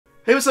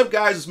Hey, what's up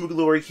guys, it's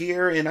MugenLord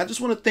here, and I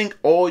just want to thank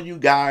all you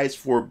guys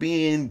for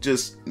being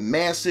just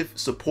massive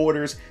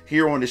supporters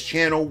here on this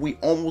channel. We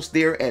almost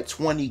there at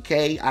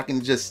 20K. I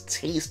can just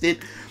taste it.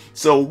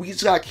 So we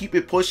just gotta keep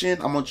it pushing.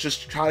 I'm gonna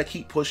just try to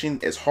keep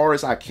pushing as hard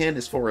as I can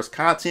as far as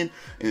content.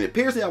 And it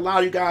appears that a lot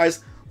of you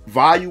guys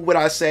value what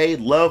I say,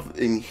 love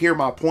and hear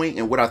my point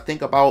and what I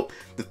think about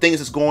the things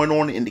that's going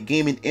on in the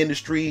gaming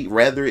industry,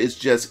 whether it's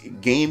just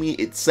gaming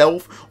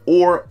itself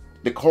or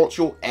the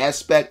cultural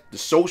aspect, the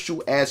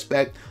social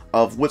aspect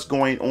of what's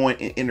going on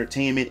in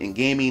entertainment and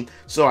gaming.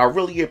 So I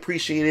really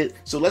appreciate it.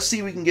 So let's see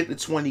if we can get to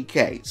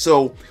 20K.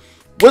 So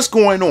what's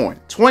going on?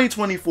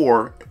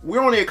 2024,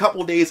 we're only a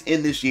couple days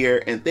in this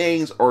year and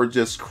things are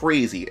just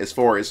crazy as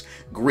far as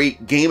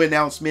great game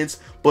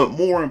announcements, but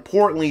more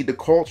importantly, the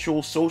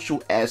cultural,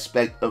 social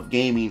aspect of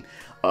gaming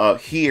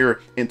here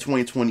in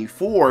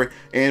 2024.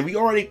 And we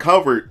already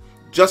covered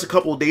just a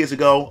couple of days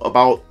ago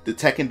about the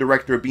Tekken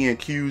director being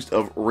accused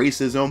of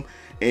racism.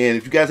 And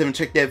if you guys haven't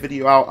checked that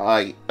video out,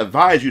 I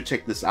advise you to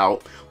check this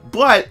out.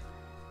 But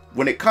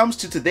when it comes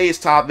to today's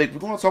topic, we're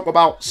going to talk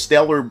about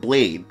Stellar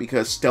Blade,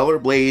 because Stellar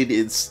Blade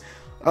is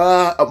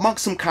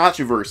amongst some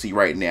controversy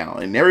right now,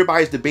 and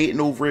everybody's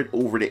debating over it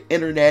over the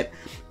internet.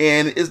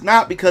 And it's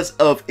not because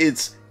of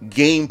its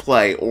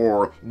gameplay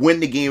or when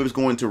the game is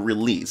going to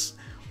release.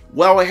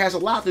 Well, it has a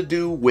lot to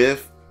do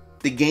with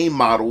the game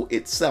model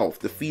itself,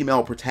 the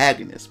female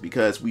protagonist,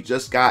 because we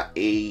just got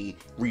a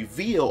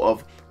reveal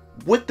of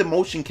what the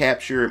motion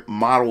capture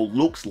model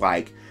looks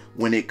like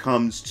when it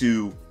comes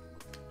to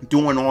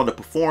doing all the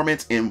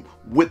performance and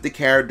what the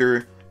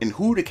character and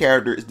who the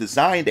character is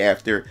designed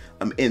after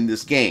in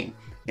this game.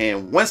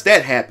 And once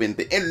that happened,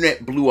 the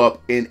internet blew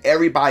up and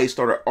everybody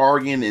started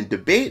arguing and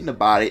debating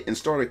about it and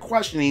started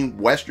questioning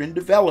Western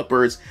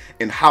developers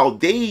and how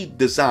they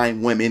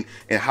design women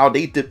and how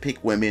they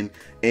depict women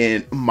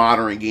in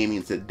modern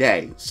gaming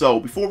today. So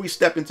before we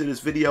step into this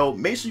video,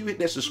 make sure you hit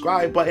that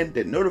subscribe button,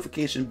 that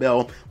notification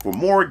bell for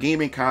more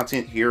gaming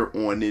content here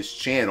on this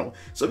channel.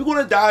 So we're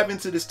going to dive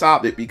into this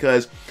topic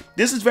because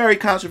this is very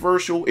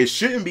controversial. It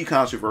shouldn't be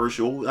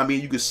controversial. I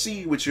mean, you can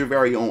see with your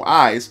very own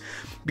eyes.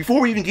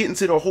 Before we even get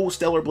into the whole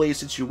Stellar Blade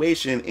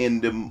situation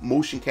and the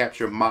motion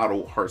capture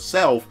model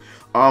herself,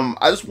 I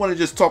just want to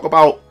just talk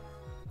about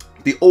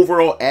the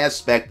overall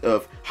aspect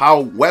of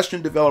how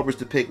Western developers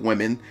depict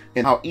women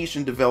and how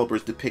Eastern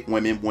developers depict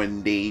women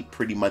when they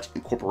pretty much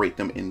incorporate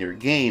them in their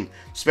game,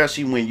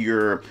 especially when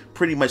you're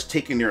pretty much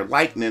taking their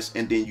likeness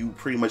and then you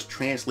pretty much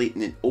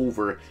translating it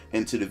over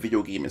into the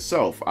video game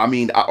itself. I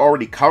mean, I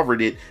already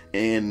covered it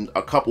in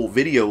a couple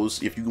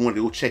videos. If you want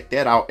to go check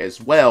that out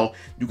as well,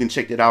 you can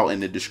check that out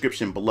in the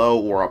description below,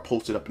 or I'll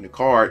post it up in the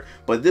card.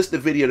 But this is the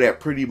video that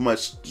pretty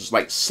much just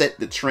like set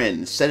the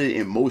trend, set it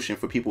in motion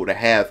for people to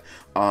have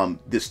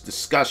this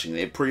discussion.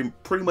 It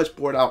pretty much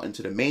brought out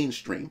into the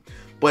mainstream.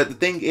 But the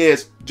thing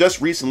is, just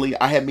recently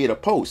I had made a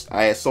post.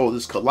 I saw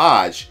this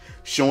collage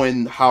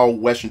showing how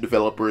Western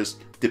developers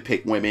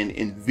depict women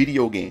in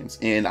video games,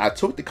 and I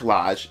took the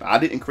collage. I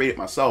didn't create it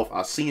myself.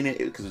 I seen it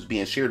because it's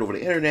being shared over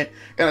the internet,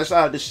 and I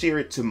decided to share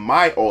it to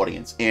my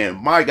audience. And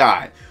my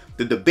God,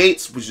 the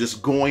debates was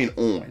just going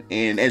on.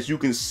 And as you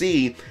can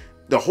see,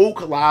 the whole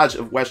collage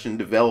of Western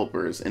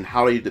developers and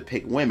how they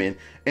depict women,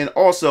 and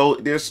also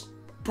there's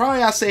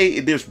probably, I say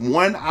there's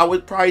one I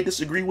would probably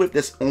disagree with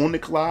that's on the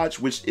collage,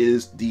 which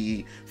is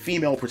the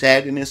female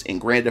protagonist in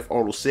Grand Theft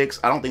Auto 6.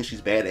 I don't think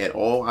she's bad at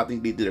all. I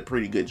think they did a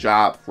pretty good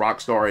job.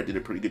 Rockstar did a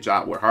pretty good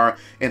job with her,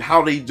 and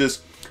how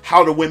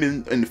the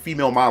women and the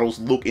female models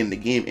look in the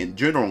game in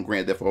general in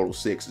Grand Theft Auto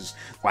 6 is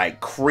like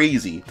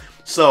crazy.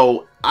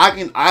 So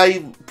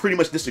I pretty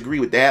much disagree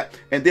with that.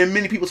 And then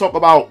many people talk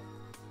about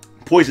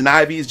Poison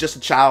Ivy is just a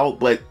child,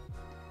 but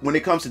when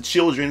it comes to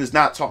children, it's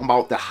not talking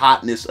about the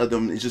hotness of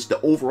them. It's just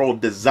the overall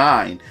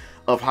design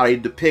of how they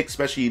depict,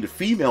 especially the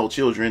female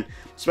children,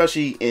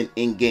 especially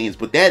in games.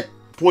 But that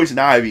Poison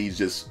Ivy is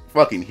just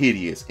fucking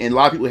hideous. And a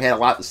lot of people had a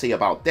lot to say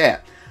about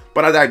that.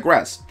 But I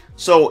digress.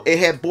 So it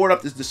had brought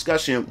up this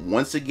discussion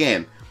once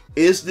again.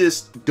 Is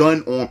this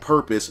done on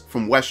purpose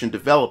from Western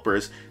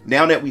developers?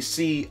 Now that we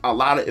see a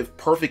lot of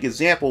perfect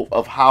example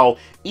of how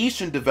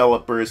Eastern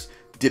developers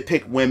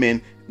depict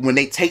women when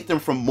they take them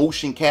from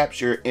motion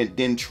capture and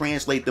then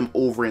translate them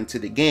over into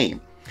the game.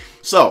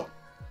 So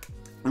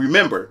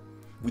remember,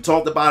 we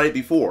talked about it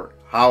before,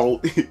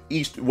 how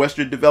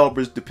Western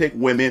developers depict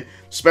women,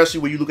 especially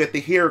when you look at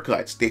the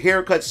haircuts. The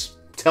haircuts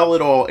tell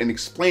it all and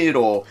explain it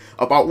all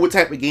about what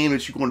type of game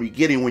that you're going to be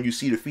getting when you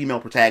see the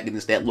female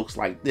protagonist that looks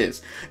like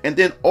this. And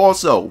then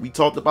also we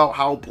talked about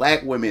how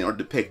black women are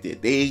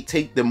depicted. They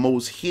take the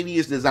most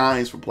hideous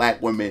designs for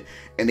black women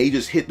and they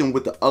just hit them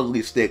with the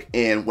ugly stick.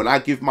 And when I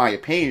give my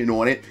opinion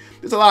on it,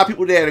 there's a lot of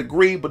people that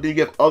agree, but then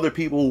you have other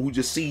people who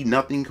just see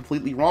nothing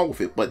completely wrong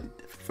with it. But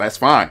that's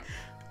fine.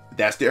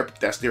 That's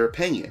their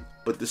opinion.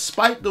 But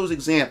despite those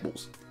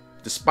examples,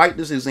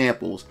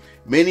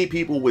 many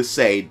people would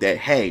say that,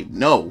 hey,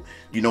 no,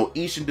 you know,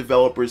 Eastern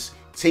developers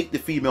take the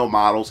female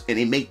models and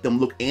they make them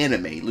look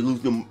anime,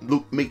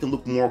 make them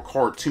look more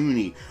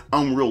cartoony,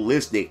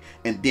 unrealistic,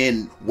 and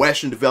then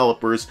Western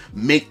developers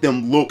make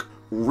them look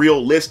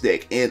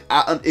realistic, and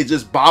it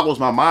just boggles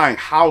my mind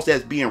how's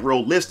that being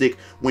realistic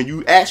when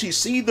you actually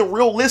see the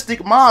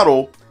realistic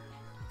model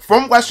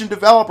from Western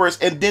developers,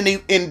 and then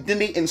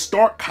they in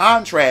stark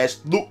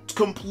contrast look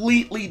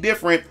completely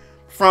different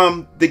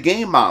from the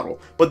game model.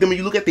 But then when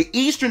you look at the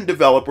Eastern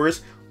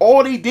developers,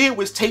 all they did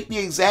was take the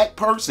exact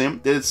person,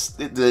 the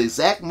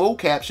exact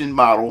mocaption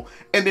model,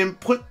 and then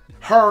put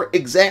her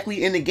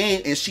exactly in the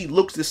game, and she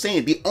looks the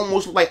same. They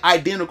almost look like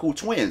identical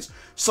twins.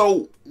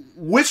 So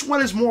which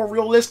one is more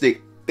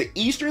realistic, the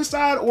Eastern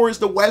side or is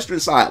the Western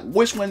side?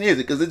 Which one is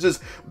it? Because it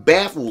just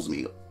baffles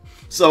me.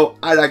 So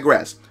I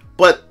digress.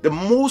 But the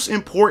most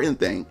important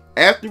thing,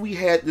 after we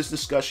had this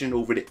discussion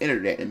over the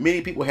internet, and many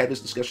people had this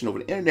discussion over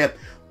the internet,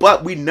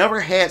 but we never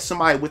had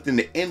somebody within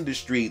the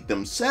industry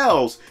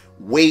themselves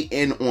weigh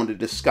in on the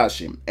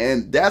discussion.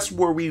 And that's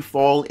where we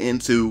fall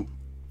into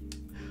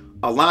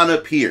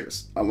Alanah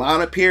Pearce.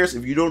 Alanah Pearce,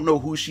 if you don't know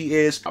who she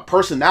is, a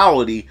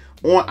personality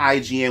on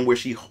IGN where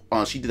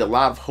she did a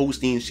lot of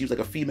hosting. She was like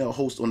a female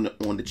host on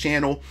the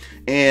channel.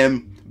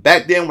 And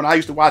back then when I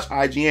used to watch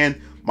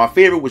IGN, my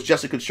favorite was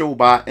Jessica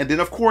Chobot, and then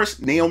of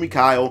course Naomi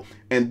Kyle,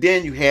 and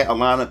then you had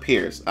Alanah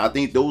Pearce. I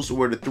think those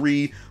were the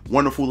three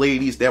wonderful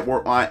ladies that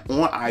were on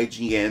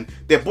IGN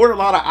that brought a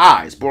lot of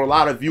eyes, brought a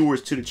lot of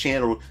viewers to the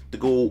channel to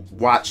go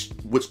watch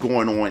what's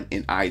going on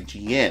in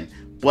IGN.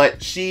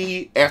 But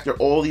she, after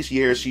all these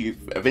years, she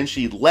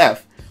eventually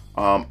left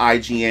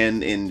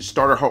IGN and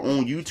started her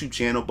own YouTube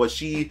channel, but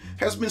she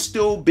has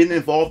still been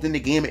involved in the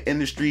gaming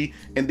industry.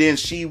 And then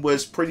she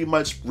was pretty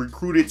much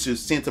recruited to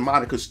Santa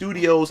Monica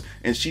Studios,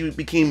 and she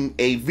became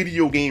a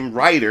video game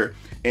writer,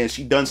 and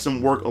she done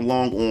some work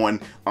along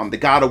on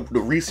the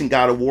recent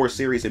God of War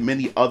series and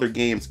many other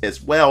games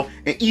as well,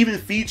 and even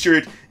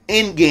featured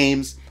in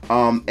games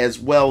as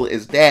well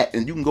as that,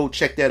 and you can go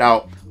check that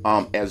out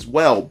as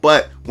well.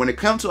 But when it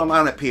comes to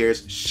Alanah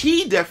Pearce,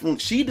 she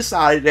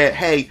decided that,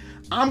 hey,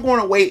 I'm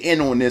going to weigh in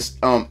on this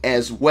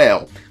as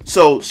well.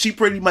 So she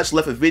pretty much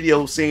left a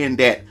video saying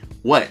that,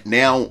 what,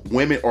 now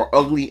women are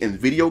ugly in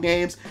video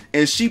games?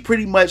 And she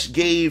pretty much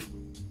gave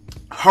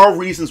her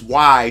reasons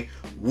why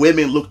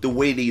women look the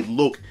way they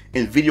look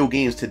in video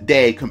games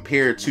today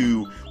compared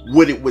to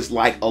what it was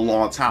like a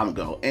long time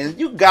ago. And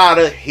you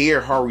gotta hear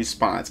her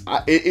response.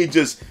 It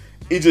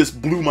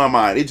just blew my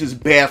mind. It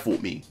just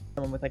baffled me.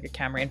 Someone with like a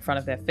camera in front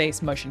of their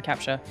face. Motion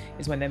capture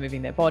is when they're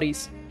moving their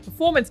bodies.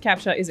 Performance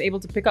capture is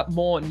able to pick up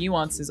more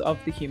nuances of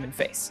the human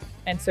face.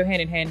 And so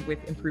hand in hand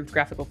with improved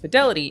graphical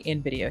fidelity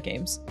in video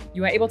games,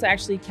 you are able to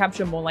actually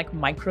capture more like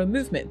micro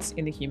movements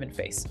in the human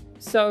face.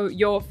 So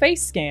your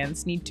face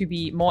scans need to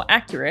be more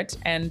accurate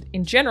and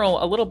in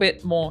general a little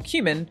bit more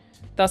human,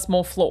 thus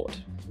more flawed,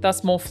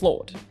 thus more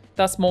flawed,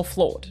 thus more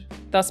flawed,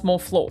 thus more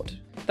flawed,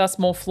 thus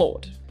more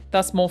flawed,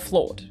 thus more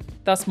flawed,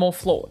 thus more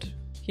flawed.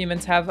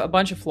 Humans have a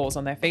bunch of flaws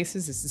on their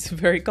faces. This is a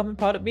very common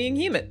part of being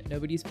human.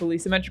 Nobody's fully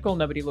symmetrical,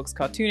 nobody looks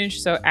cartoonish.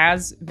 So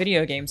as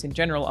video games in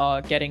general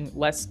are getting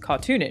less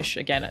cartoonish,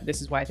 again, this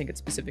is why I think it's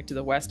specific to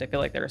the West. I feel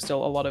like there are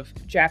still a lot of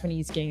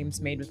Japanese games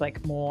made with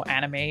like more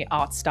anime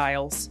art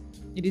styles.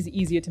 It is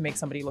easier to make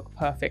somebody look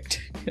perfect,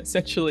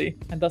 essentially,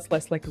 and thus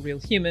less like a real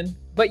human.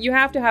 But you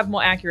have to have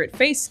more accurate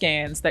face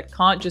scans that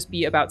can't just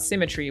be about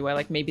symmetry, where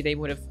like maybe they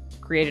would have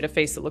created a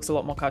face that looks a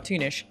lot more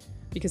cartoonish,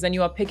 because then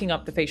you are picking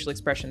up the facial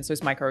expressions,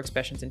 those micro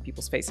expressions in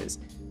people's faces.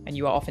 And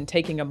you are often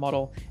taking a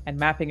model and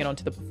mapping it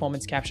onto the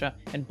performance capture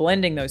and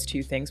blending those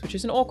two things, which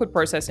is an awkward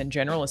process in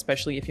general,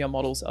 especially if your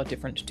models are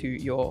different to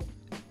your...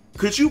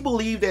 Could you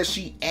believe that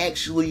she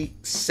actually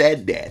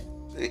said that?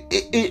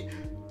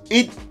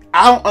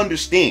 I don't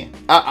understand.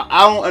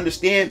 I don't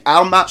understand.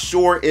 I'm not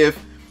sure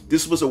if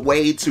this was a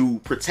way to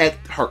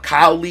protect her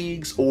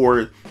colleagues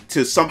or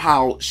to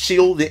somehow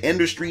shield the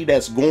industry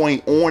that's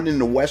going on in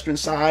the Western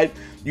side,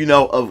 you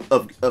know,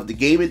 of the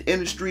gaming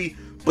industry.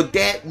 But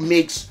that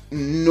makes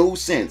no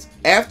sense.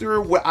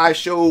 After what I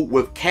showed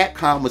what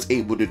Capcom was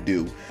able to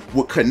do,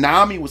 what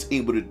Konami was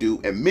able to do,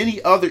 and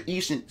many other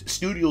Eastern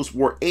studios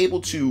were able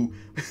to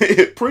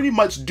pretty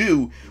much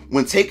do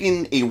when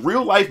taking a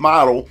real life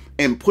model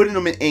and putting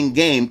them in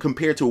game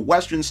compared to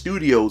Western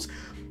studios,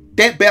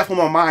 that baffled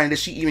my mind that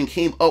she even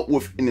came up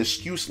with an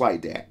excuse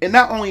like that. And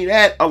not only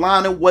that,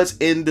 Alanah was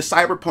in the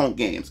Cyberpunk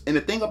games. And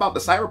the thing about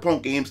the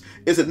Cyberpunk games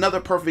is another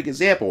perfect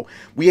example.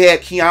 We had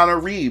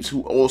Keanu Reeves,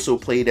 who also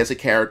played as a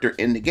character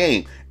in the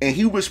game. And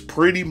he was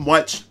pretty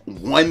much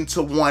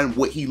one-to-one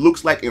what he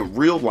looks like in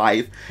real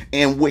life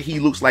and what he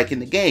looks like in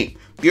the game.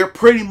 They're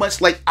pretty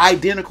much like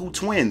identical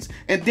twins.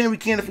 And then we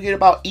can't forget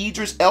about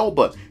Idris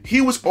Elba.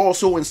 He was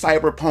also in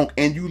Cyberpunk,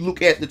 and you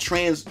look at the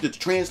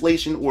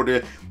translation or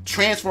the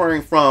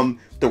transferring from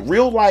the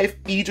real life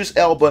Idris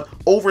Elba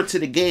over to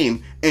the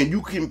game, and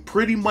you can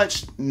pretty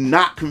much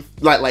not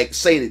like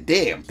say that,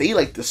 damn, they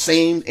like the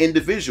same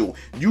individual.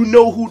 You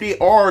know who they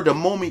are the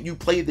moment you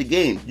play the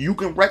game. You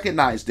can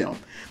recognize them.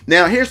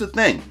 Now here's the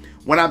thing.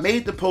 When I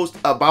made the post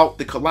about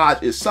the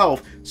collage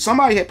itself,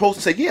 somebody had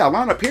posted and said, yeah,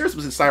 Alanah Pearce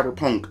was in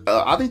Cyberpunk.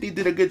 I think they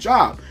did a good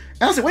job.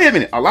 And I said, wait a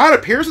minute, Alana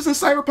Pierce is in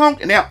Cyberpunk?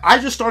 And now I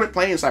just started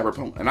playing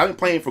Cyberpunk, and I've been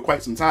playing for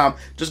quite some time,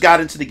 just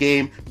got into the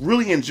game,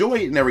 really enjoy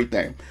it and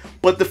everything.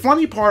 But the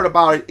funny part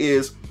about it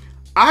is,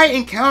 I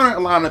encountered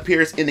Alana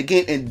Pierce in the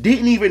game and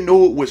didn't even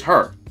know it was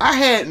her. I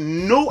had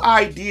no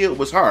idea it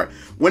was her.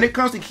 When it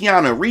comes to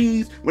Keanu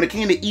Reeves, when it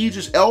came to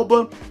Idris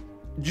Elba,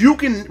 you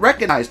can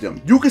recognize them.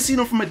 You can see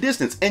them from a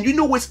distance. And you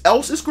know what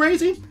else is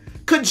crazy?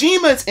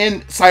 Kojima's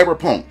in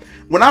Cyberpunk.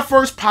 When I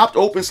first popped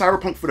open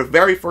Cyberpunk for the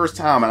very first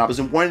time, and I was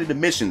in one of the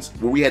missions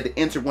where we had to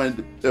enter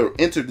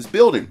this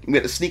building, we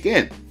had to sneak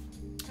in,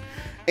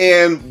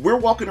 and we're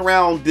walking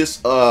around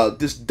this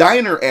this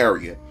diner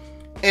area,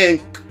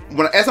 and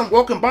as I'm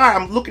walking by,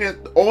 I'm looking at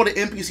all the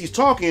NPCs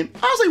talking.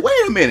 I was like,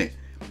 wait a minute,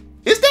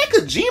 is that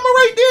Kojima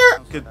right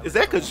there? Is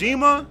that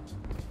Kojima?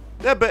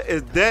 That's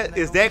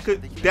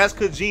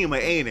Kojima,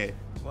 ain't it?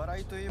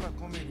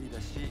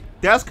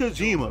 That's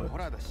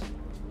Kojima.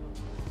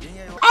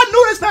 I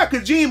know that's not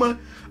Kojima.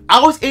 I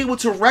was able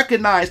to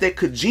recognize that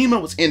Kojima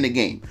was in the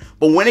game,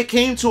 but when it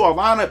came to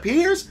Alana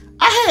Pierce,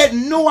 I had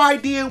no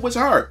idea it was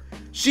her.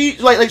 She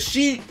like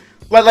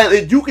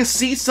you can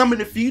see some of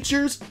the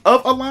features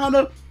of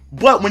Alana,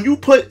 but when you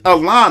put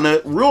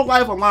Alana, real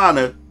life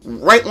Alana,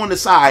 right on the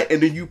side,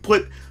 and then you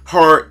put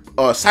her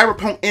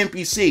Cyberpunk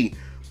NPC,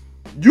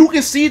 you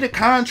can see the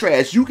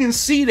contrast. You can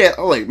see that,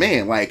 oh, like,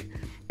 man, like,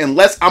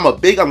 unless I'm a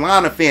big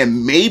Alana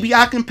fan, maybe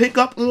I can pick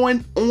up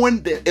on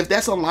if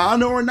that's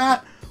Alana or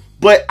not.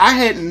 But I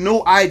had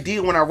no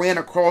idea when I ran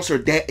across her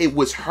that it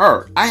was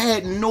her. I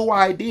had no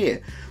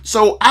idea.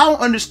 So I don't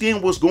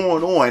understand what's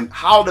going on,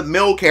 how the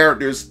male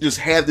characters just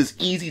have this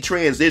easy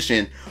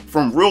transition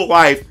from real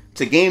life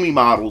to gaming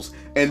models.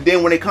 And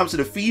then when it comes to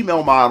the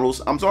female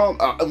models, I'm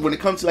talking when it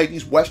comes to like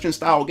these Western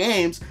style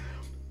games,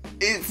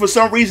 for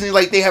some reason,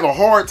 like, they have a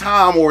hard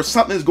time or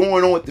something's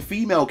going on with the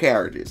female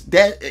characters.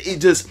 That it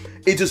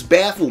just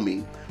baffled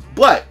me.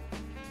 But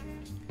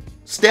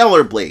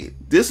Stellar Blade,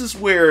 this is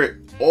where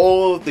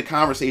all of the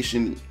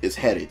conversation is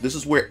headed. This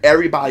is where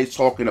everybody's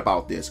talking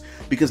about this,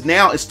 because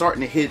now it's starting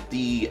to hit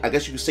the, I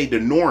guess you could say, the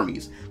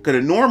normies, because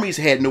the normies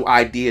had no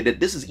idea that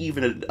this is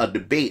even a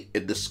debate, a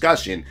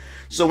discussion.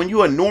 So when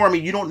you're a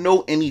normie, you don't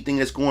know anything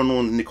that's going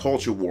on in the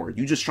culture war.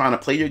 You're just trying to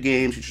play your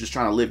games, you're just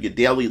trying to live your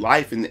daily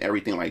life and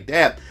everything like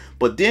that.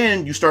 But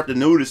then you start to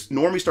notice,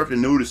 normies start to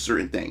notice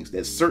certain things,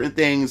 that certain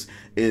things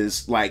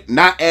is like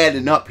not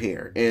adding up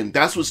here. And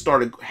that's what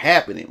started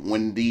happening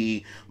when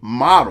the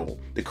model,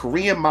 the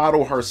Korean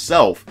model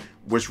herself,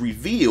 was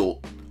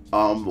revealed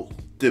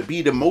to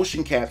be the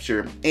motion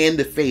capture and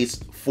the face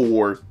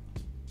for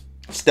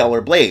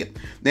Stellar Blade.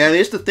 Now,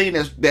 it's the thing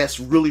that's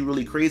really,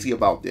 really crazy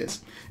about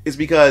this, is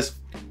because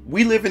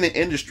we live in an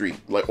industry,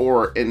 like,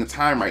 or in a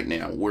time right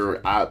now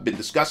where I've been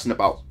discussing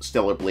about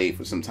Stellar Blade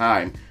for some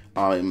time,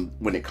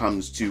 when it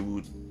comes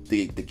to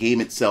the game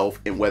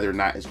itself and whether or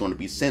not it's going to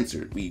be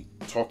censored. We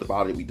talked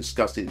about it, we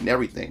discussed it and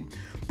everything.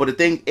 But the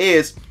thing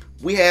is,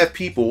 we have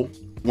people,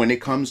 when it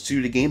comes to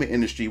the gaming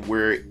industry,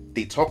 where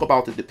they talk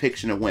about the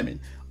depiction of women,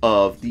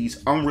 of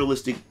these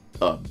unrealistic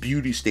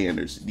beauty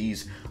standards,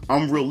 these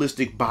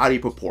unrealistic body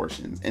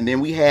proportions. And then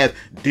we have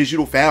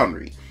Digital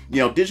Foundry. You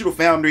know, Digital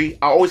Foundry,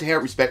 I always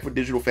had respect for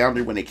Digital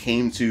Foundry when it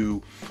came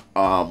to,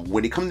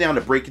 when it comes down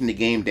to breaking the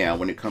game down,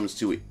 when it comes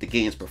to the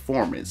game's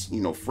performance, you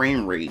know,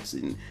 frame rates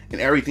and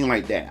everything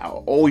like that. I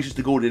always used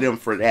to go to them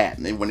for that.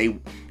 And then when they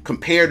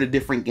compare the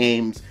different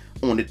games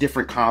on the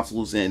different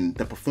consoles and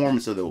the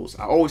performance of those,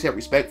 I always had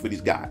respect for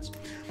these guys.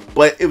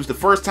 But it was the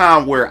first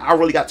time where I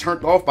really got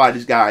turned off by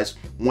these guys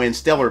when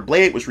Stellar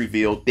Blade was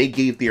revealed. They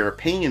gave their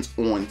opinions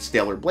on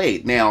Stellar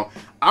Blade. Now,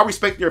 I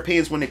respect their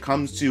opinions when it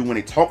comes to when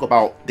they talk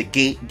about the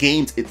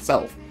games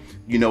itself.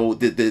 You know,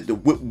 the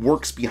what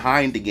works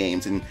behind the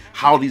games and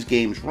how these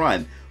games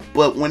run.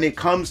 But when it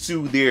comes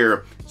to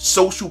their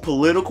social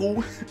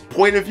political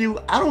point of view,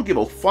 I don't give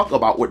a fuck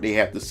about what they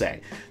have to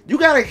say. You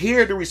gotta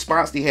hear the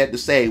response they had to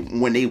say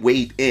when they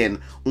weighed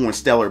in on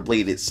Stellar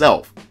Blade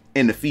itself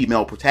and the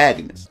female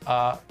protagonist.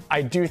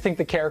 I do think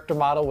the character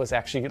model was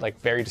actually like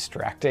very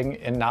distracting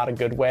in not a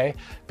good way,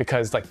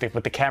 because like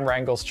with the camera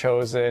angles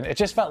chosen, it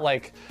just felt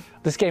like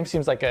this game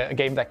seems like a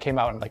game that came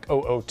out in like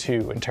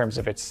 002 in terms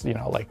of its, you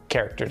know, like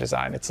character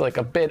design. It's like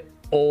a bit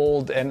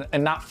old and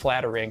not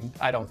flattering,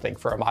 I don't think,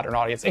 for a modern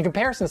audience. In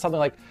comparison to something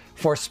like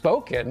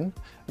Forspoken,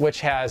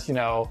 which has, you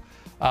know,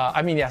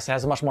 I mean, yes, it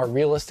has a much more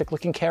realistic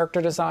looking character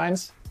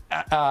designs.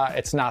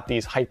 It's not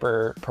these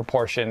hyper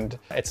proportioned,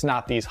 it's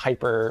not these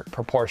hyper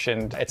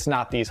proportioned, it's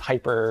not these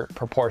hyper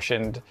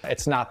proportioned,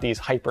 it's not these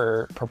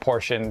hyper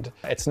proportioned,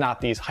 it's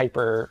not these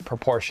hyper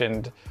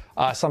proportioned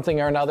something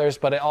or another's,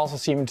 but it also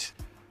seemed,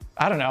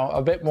 I don't know,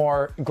 a bit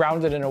more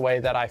grounded in a way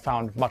that I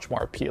found much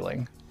more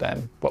appealing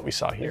than what we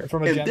saw here.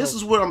 And this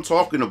is what I'm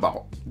talking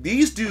about.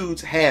 These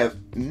dudes have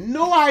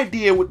no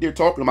idea what they're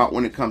talking about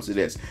when it comes to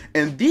this.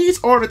 And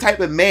these are the type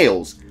of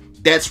males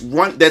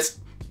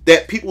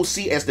that people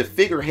see as the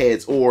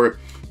figureheads or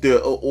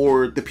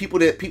the people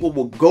that people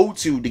will go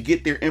to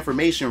get their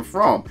information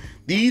from.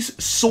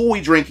 These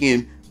soy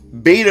drinking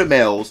beta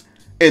males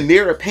and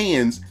their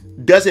opinions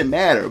doesn't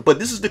matter. But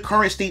this is the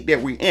current state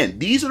that we're in.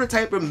 These are the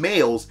type of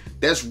males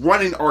that's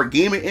running our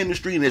gaming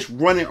industry and that's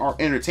running our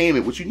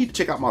entertainment, which you need to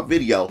check out my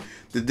video,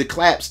 the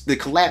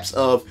collapse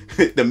of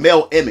the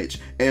male image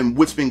and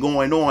what's been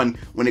going on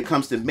when it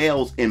comes to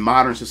males in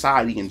modern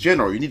society in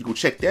general. You need to go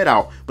check that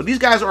out. But these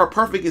guys are a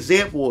perfect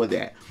example of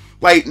that.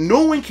 Like,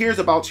 no one cares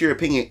about your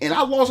opinion, and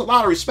I lost a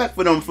lot of respect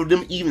for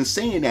them even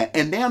saying that.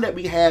 And now that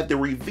we have the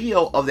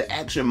reveal of the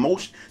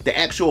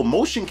actual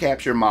motion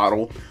capture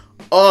model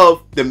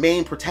of the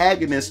main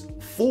protagonist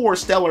for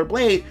Stellar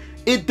Blade,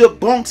 it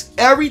debunks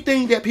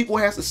everything that people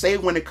have to say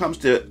when it comes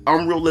to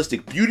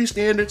unrealistic beauty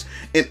standards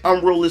and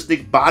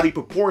unrealistic body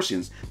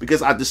proportions.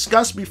 Because I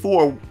discussed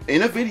before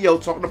in a video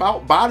talking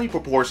about body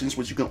proportions,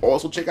 which you can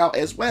also check out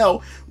as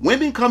well.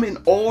 Women come in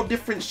all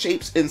different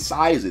shapes and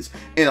sizes.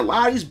 And a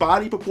lot of these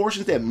body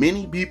proportions that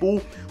many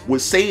people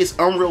would say is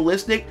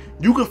unrealistic,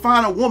 you can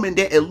find a woman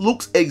that it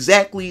looks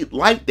exactly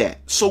like that.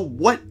 So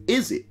what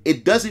is it?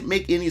 It doesn't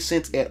make any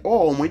sense at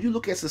all. And when you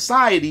look at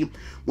society,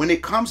 when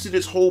it comes to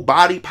this whole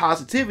body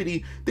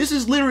positivity, this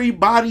is literally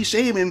body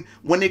shaming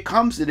when it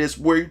comes to this,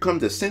 where you come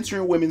to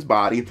censoring women's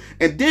body.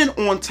 And then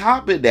on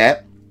top of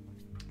that,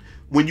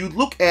 when you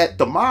look at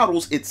the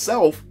models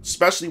itself,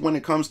 especially when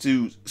it comes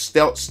to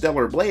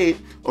Stellar Blade,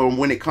 or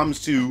when it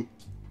comes to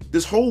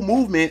this whole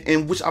movement,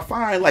 and which I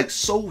find like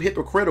so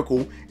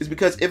hypocritical, is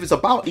because if it's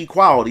about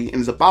equality and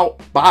it's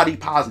about body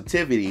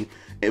positivity,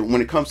 and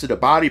when it comes to the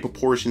body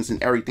proportions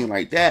and everything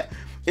like that,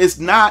 it's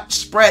not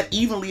spread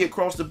evenly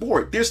across the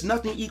board. There's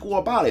nothing equal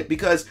about it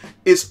because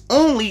it's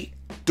only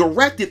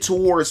directed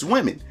towards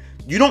women.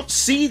 You don't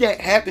see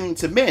that happening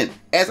to men.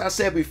 As I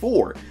said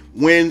before,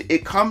 when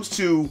it comes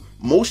to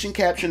motion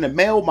capturing the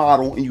male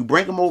model and you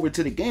bring them over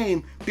to the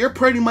game, they're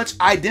pretty much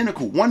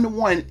identical,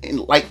 one-to-one,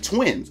 and like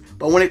twins.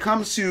 But when it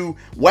comes to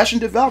Western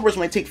developers,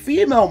 when they take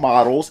female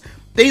models,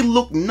 they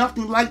look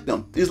nothing like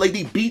them. It's like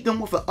they beat them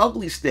with an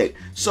ugly stick.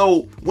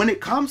 So when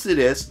it comes to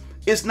this,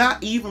 it's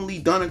not evenly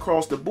done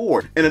across the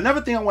board. And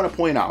another thing I want to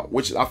point out,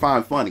 which I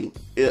find funny,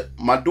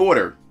 my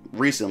daughter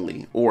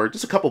recently, or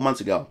just a couple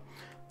months ago,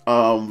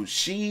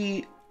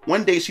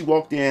 one day she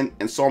walked in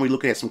and saw me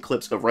looking at some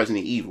clips of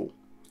Resident Evil.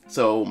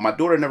 So my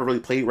daughter never really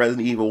played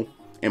Resident Evil,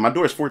 and my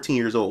daughter's 14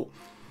 years old.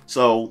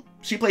 So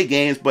she played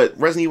games, but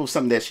Resident Evil was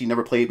something that she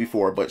never played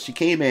before. But she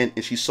came in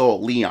and she saw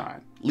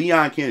Leon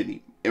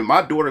Kennedy. And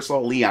my daughter saw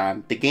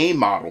Leon, the game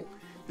model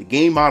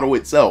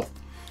itself,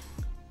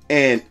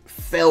 and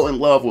fell in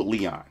love with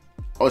Leon.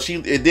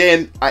 And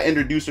then I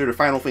introduced her to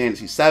Final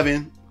Fantasy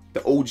VII,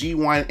 the OG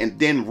one, and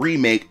then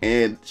remake,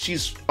 and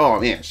she's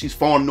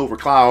falling over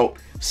Cloud,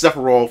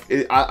 Sephiroth.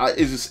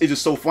 It's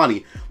just so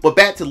funny. But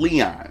back to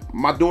Leon,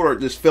 my daughter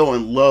just fell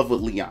in love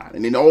with Leon,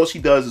 and then all she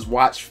does is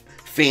watch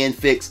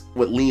fanfics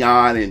with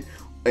Leon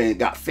and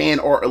got fan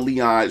art of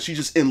Leon. She's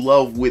just in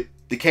love with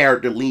the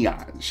character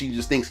Leon. She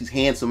just thinks he's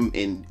handsome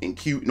and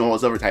cute and all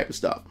this other type of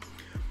stuff.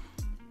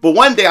 But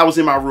one day I was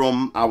in my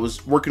room, I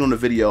was working on a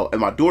video,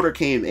 and my daughter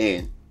came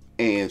in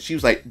and she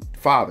was like,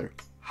 "Father,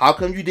 how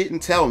come you didn't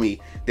tell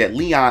me that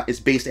Leon is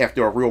based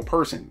after a real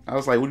person?" I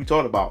was like, "What are you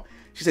talking about?"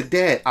 She said,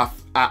 "Dad,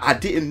 I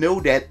didn't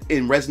know that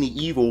in Resident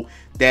Evil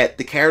that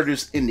the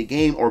characters in the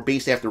game are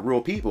based after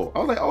real people." I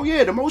was like, "Oh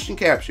yeah, the motion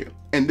capture."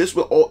 And this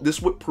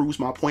what proves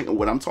my point of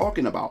what I'm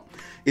talking about,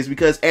 is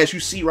because as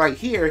you see right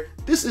here,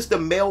 this is the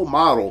male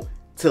model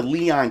to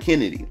Leon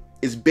Kennedy.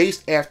 It's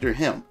based after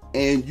him.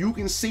 And you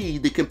can see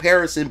the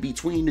comparison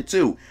between the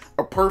two.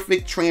 A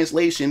perfect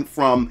translation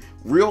from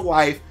real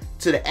life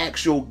to the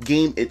actual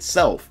game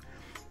itself.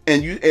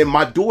 And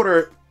my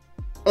daughter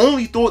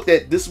only thought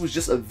that this was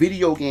just a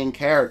video game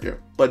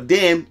character. But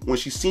then when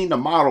she seen the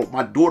model,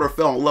 my daughter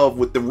fell in love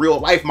with the real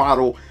life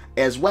model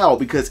as well,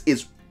 because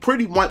it's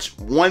pretty much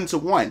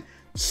one-to-one,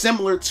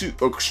 similar to,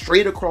 or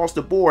straight across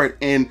the board.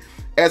 And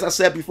as I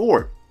said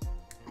before,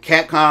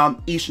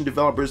 Capcom, Eastern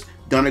developers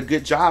done a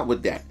good job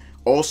with that.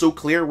 Also,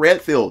 Claire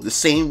Redfield, the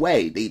same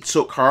way. They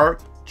took her,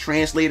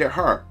 translated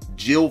her,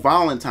 Jill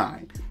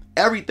Valentine,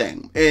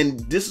 everything.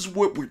 And this is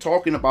what we're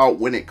talking about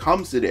when it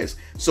comes to this.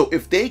 So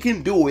if they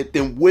can do it,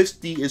 then what's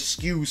the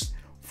excuse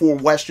for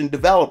Western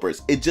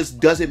developers? It just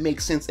doesn't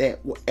make sense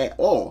at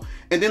all.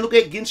 And then look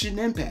at Genshin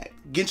Impact.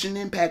 Genshin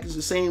Impact is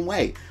the same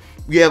way.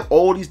 We have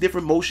all these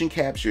different motion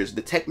captures.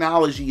 The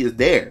technology is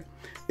there.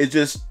 It's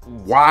just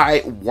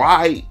why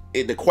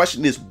the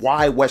question is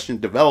why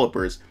Western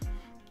developers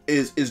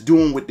is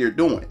doing what they're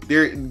doing.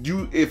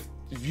 If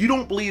you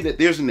don't believe that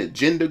there's an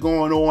agenda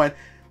going on,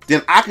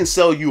 then I can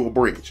sell you a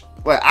bridge.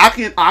 Like I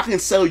can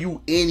sell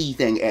you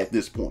anything at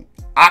this point.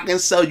 I can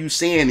sell you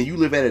sand and you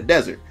live at a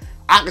desert.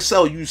 I can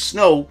sell you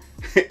snow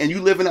and you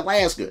live in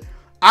Alaska.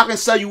 I can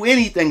sell you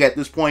anything at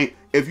this point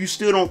if you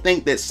still don't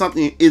think that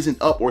something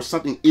isn't up or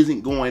something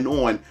isn't going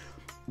on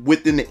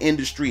within the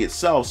industry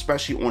itself,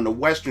 especially on the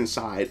Western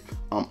side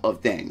of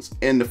things.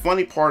 And the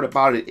funny part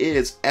about it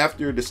is,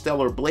 after the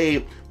Stellar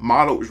Blade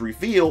model was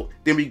revealed,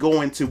 then we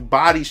go into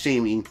body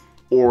shaming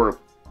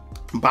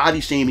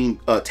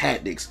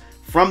tactics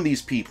from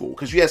these people.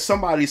 Because you had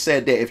somebody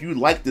said that if you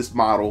like this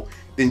model,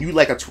 then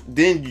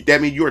that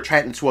means you're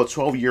attracted to a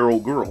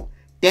 12-year-old girl.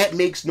 That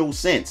makes no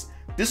sense.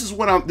 This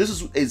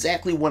is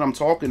exactly what I'm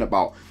talking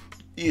about.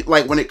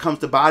 Like when it comes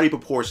to body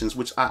proportions,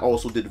 which I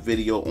also did a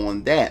video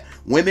on that.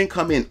 Women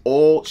come in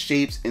all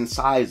shapes and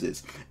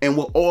sizes. And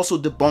what also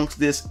debunks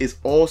this is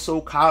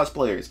also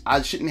cosplayers.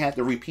 I shouldn't have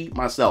to repeat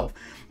myself.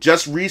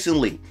 Just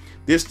recently,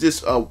 this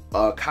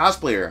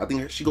cosplayer, I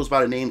think she goes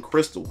by the name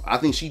Crystal. I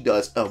think she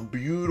does a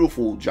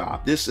beautiful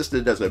job. This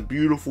sister does a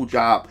beautiful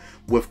job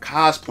with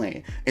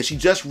cosplaying. And she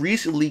just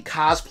recently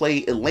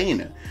cosplayed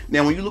Elena.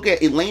 Now, when you look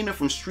at Elena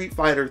from Street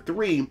Fighter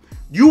 3,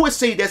 you would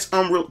say that's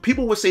unreal.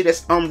 People would say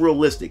that's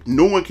unrealistic.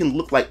 No one can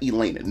look like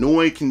Elena. No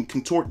one can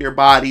contort their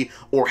body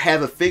or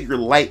have a figure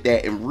like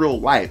that in real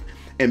life.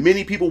 And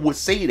many people would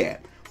say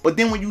that. But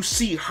then when you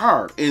see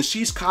her and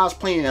she's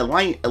cosplaying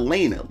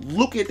Elena,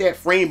 look at that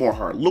frame on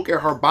her. Look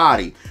at her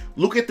body.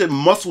 Look at the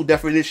muscle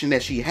definition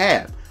that she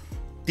has.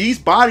 These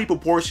body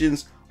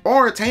proportions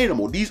are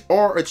attainable. These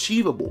are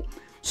achievable.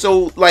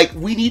 So, like,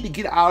 we need to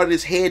get out of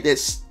this head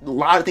that a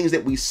lot of things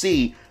that we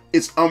see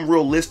is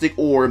unrealistic,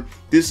 or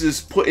this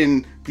is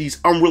putting these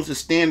unrealistic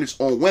standards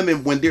on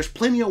women, when there's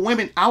plenty of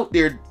women out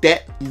there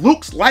that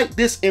looks like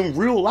this in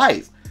real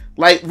life.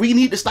 Like, we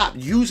need to stop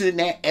using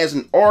that as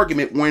an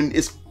argument when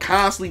it's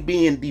constantly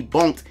being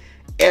debunked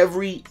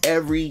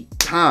every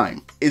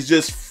time. It's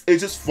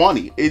just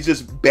funny. It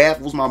just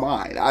baffles my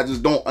mind. I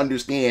just don't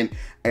understand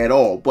at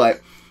all.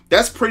 But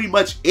that's pretty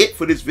much it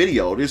for this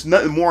video. There's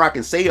nothing more I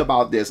can say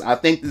about this. I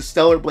think the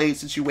Stellar Blade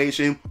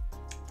situation,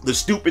 the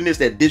stupidness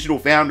that Digital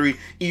Foundry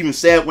even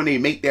said when they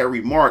make that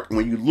remark,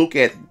 when you look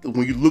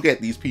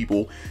at these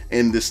people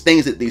and the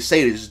things that they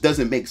say, that just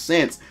doesn't make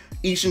sense.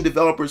 Asian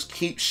developers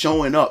keep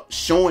showing out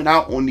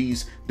on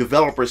these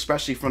developers,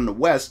 especially from the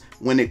West,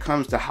 when it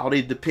comes to how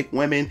they depict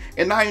women,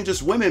 and not even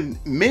just women,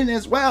 men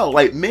as well.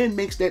 Like, men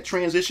makes that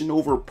transition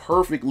over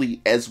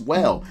perfectly as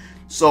well.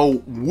 So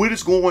what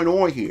is going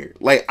on here?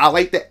 Like, I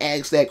like to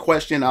ask that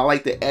question. I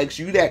like to ask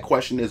you that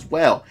question as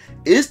well.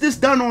 Is this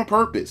done on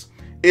purpose?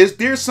 Is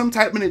there some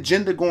type of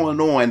agenda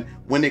going on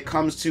when it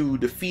comes to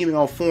the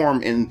female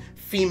form and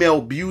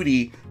female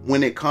beauty,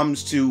 when it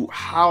comes to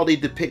how they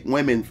depict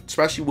women,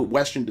 especially with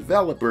Western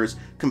developers,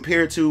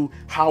 compared to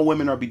how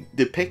women are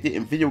depicted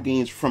in video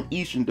games from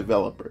Eastern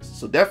developers?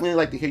 So definitely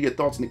like to hear your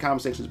thoughts in the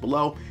comment sections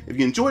below. If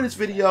you enjoyed this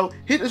video,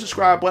 hit the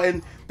subscribe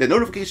button, the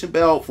notification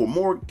bell for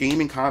more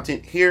gaming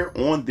content here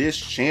on this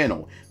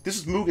channel. This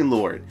is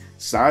MugenLord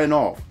signing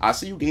off. I'll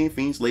see you game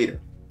fiends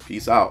later.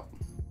 Peace out.